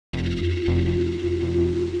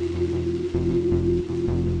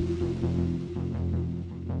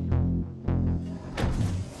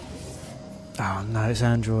Oh no, it's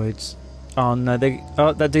androids. Oh no,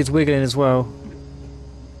 oh, that dude's wiggling as well.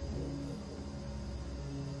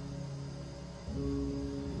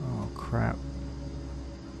 Oh crap.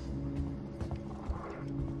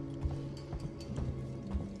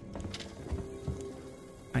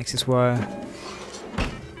 Access wire.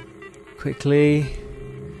 Quickly.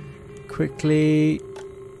 Quickly.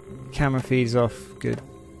 Camera feeds off. Good.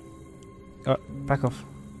 Oh, back off.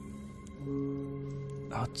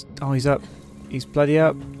 Oh, he's up. He's bloody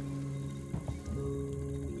up.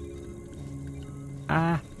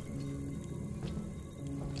 Ah.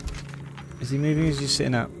 Is he moving or is he just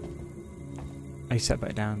sitting up? Oh, he sat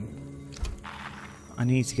back down. I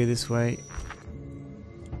need to go this way.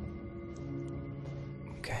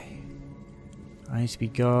 Okay. I need to be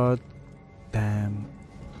god damn.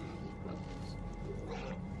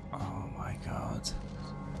 Oh my god.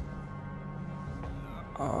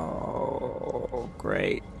 Oh,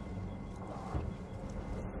 great.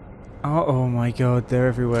 Oh my god, they're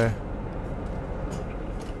everywhere.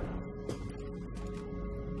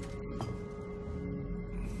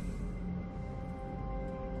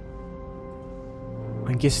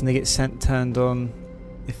 I'm guessing they get turned on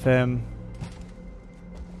if the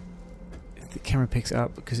camera picks it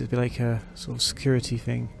up, because it'd be like a sort of security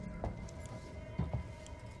thing.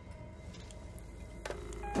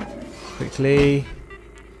 Quickly.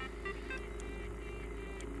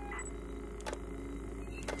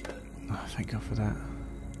 Oh, thank God for that.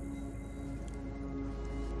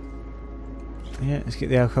 Yeah, let's get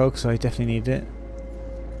the alcohol because I definitely need it.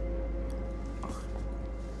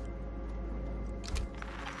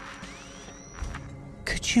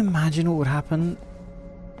 Could you imagine what would happen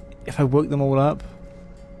if I woke them all up?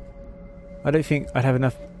 I don't think I'd have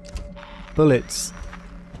enough bullets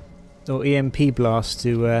or EMP blasts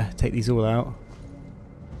to take these all out.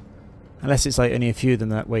 Unless it's like only a few of them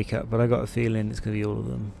that wake up, but I got a feeling it's going to be all of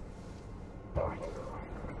them.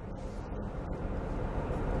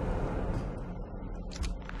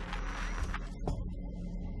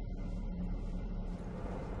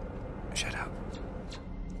 Shut up.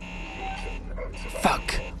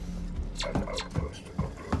 Fuck!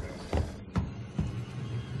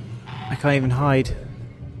 I can't even hide.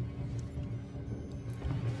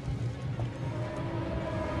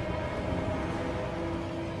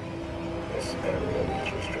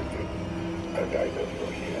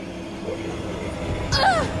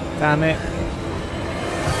 Damn it.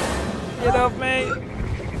 Get off me!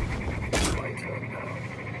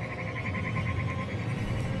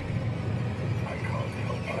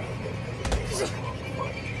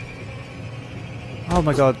 Oh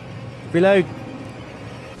my god. Reload!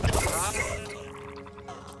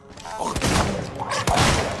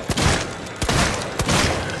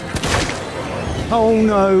 Oh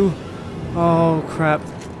no! Oh crap.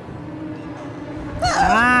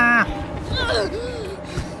 Ah!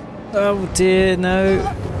 Oh dear,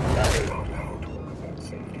 no.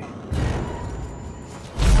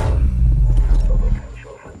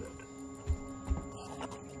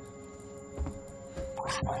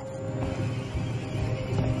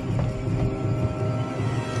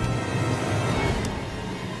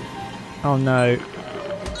 Oh no.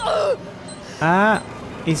 Ah!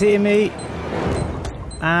 He's hitting me!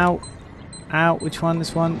 Ow! Ow! Which one?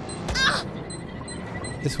 This one?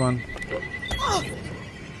 This one.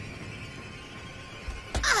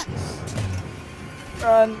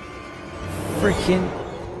 Run! Freaking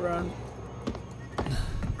run!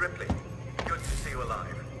 Ripley, good to see you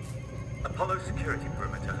alive. Apollo's security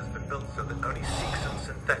perimeter has been built so that only Sikhs and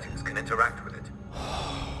synthetics can interact with it.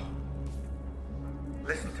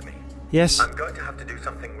 Listen to me. Yes? I'm going to have to do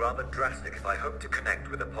something rather drastic if I hope to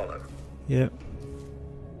connect with Apollo. Yep.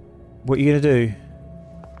 What are you going to do?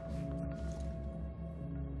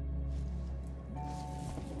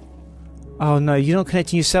 Oh no, you're not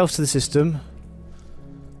connecting yourself to the system.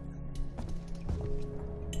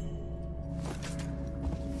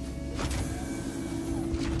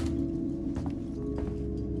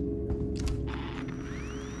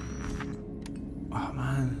 Oh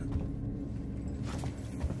man.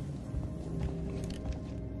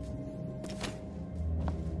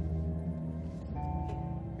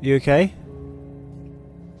 You okay?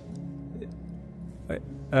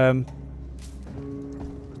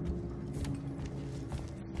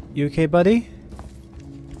 You okay, buddy?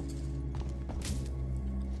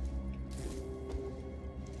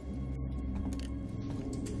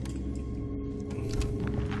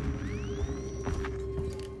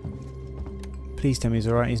 Please tell me he's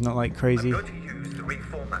alright, he's not like crazy. I'm going to use the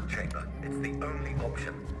reformat chamber. It's the only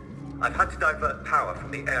option. I've had to divert power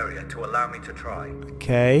from the area to allow me to try.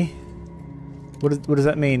 Okay. What does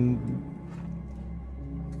that mean?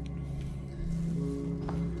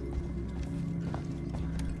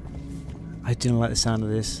 I didn't like the sound of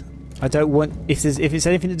this. I don't want... If it's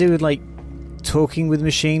anything to do with, like, talking with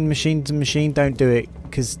machine to machine, don't do it.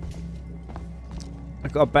 Because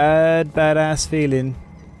I've got a bad-ass feeling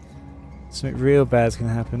something real bad's going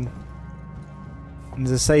to happen. And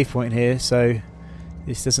there's a save point here, so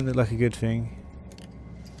this doesn't look like a good thing.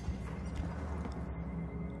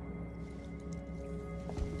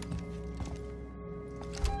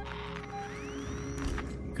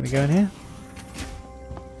 Gonna go in here?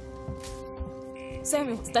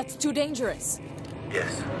 Samuels, that's too dangerous.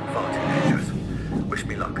 Yes, far too dangerous. Wish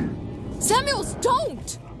me luck. Samuels,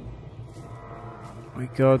 don't! Oh my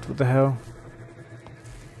god, what the hell?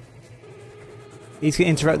 He's gonna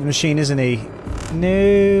interact with the machine, isn't he?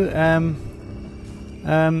 No,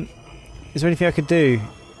 is there anything I could do?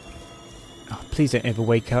 Oh, please don't ever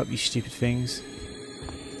wake up, you stupid things.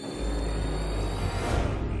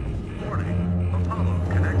 Warning. Apollo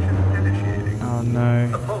connection initiating. Oh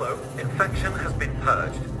no. Apollo, infection has been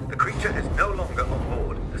purged. The creature is no longer on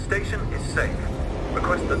board. The station is safe.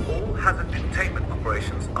 Request that all hazard containment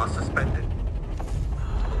operations are suspended.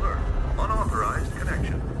 Alert. Unauthorized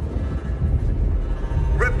connection.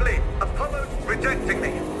 Ripley, Apollo's rejecting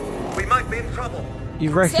me. We might be in trouble.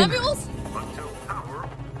 You reckon? Samuels? Until power.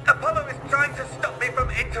 Apollo is trying to stop me from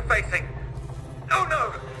interfacing. Oh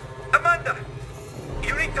no! Amanda!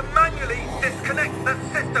 You need to manually disconnect the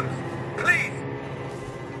systems. Please!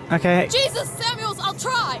 Okay. Jesus, Samuels, I'll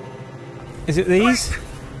try! Is it these? Wait.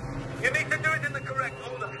 You need to do it in the correct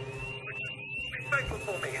order. Be faithful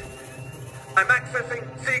for me. I'm accessing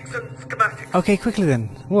Seegson schematics. Okay, quickly then.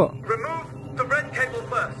 What? Remove the red cable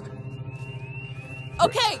first.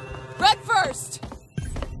 Okay, red first!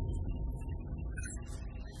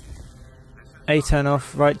 A turn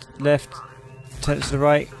off, right, left, turn it to the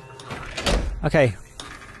right. Okay.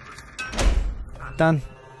 Done.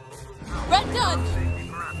 Red done!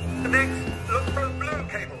 Next, look for a blue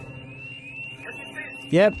cable.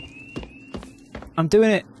 Yep. I'm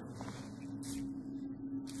doing it.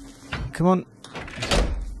 Come on.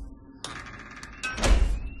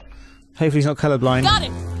 Hopefully he's not colourblind. Got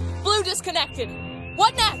it! Blue disconnected.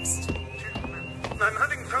 What next? I'm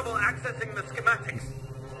having trouble accessing the schematics.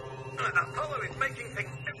 Apollo is making things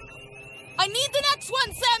difficult. I need the next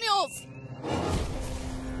one, Samuels!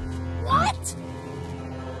 What?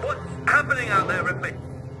 What's happening out there, Ripley?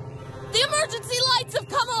 The emergency lights have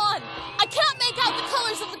come on! I can't make out the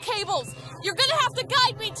colors of the cables! You're gonna have to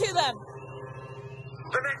guide me to them!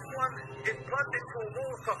 The next one is plugged into a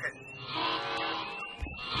wall socket.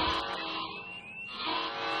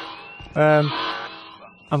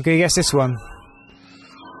 I'm gonna guess this one.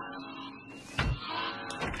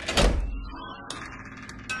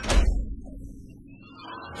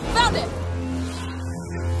 Found it!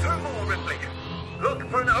 2 more, Ripley. Look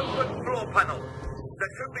for an open floor panel.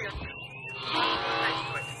 There should be a... next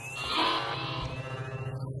to it.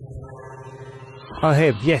 Oh,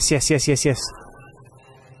 here. Yes.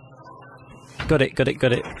 Got it.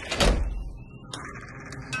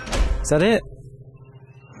 Is that it?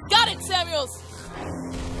 Got it, Samuels!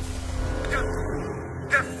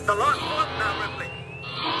 Just the last one now, Ripley.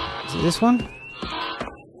 Is it this one?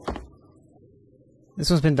 This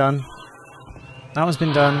one's been done. That one's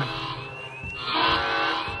been done.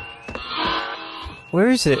 Where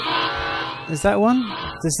is it? Is that one?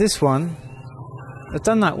 There's this one. I've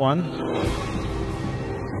done that one.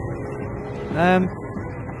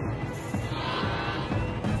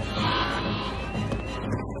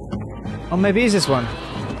 Oh, maybe it is this one.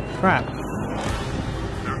 Crap.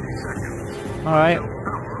 Alright.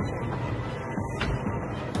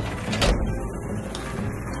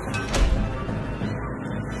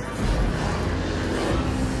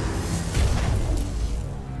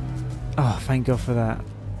 Oh, thank God for that.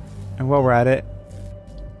 And while we're at it...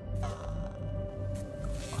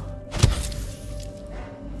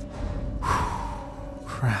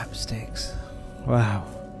 crap sticks. Wow.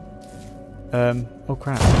 Oh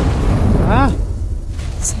crap. Ah!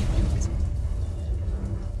 Samuels.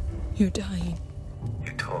 You're dying.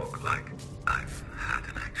 You talk like I've had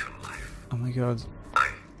an actual life. Oh my God.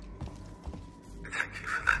 I thank you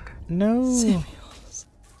for that. No! Samuels.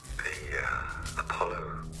 The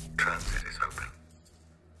Apollo transit is open.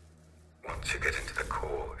 Once you get into the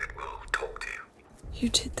core, it will talk to you. You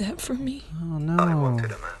did that for me? Oh no. I wanted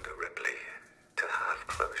Amanda Ripley to have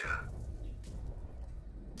closure.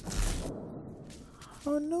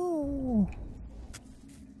 Oh no.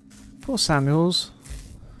 Poor Samuels.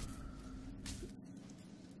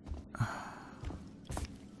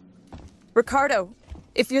 Ricardo,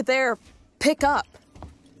 if you're there, pick up.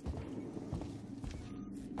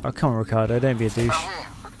 Oh, come on, Ricardo, don't be a douche.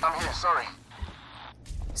 I'm here, sorry.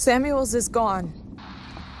 Samuels is gone.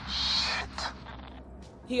 Shit.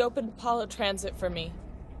 He opened Apollo Transit for me.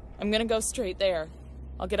 I'm gonna go straight there.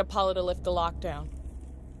 I'll get Apollo to lift the lockdown.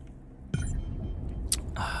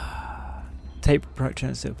 Tape approach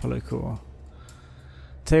transit Apollo core.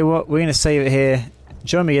 Tell you what, we're going to save it here.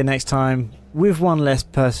 Join me again next time with one less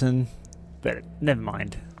person. But never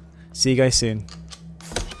mind. See you guys soon.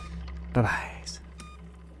 Bye bye.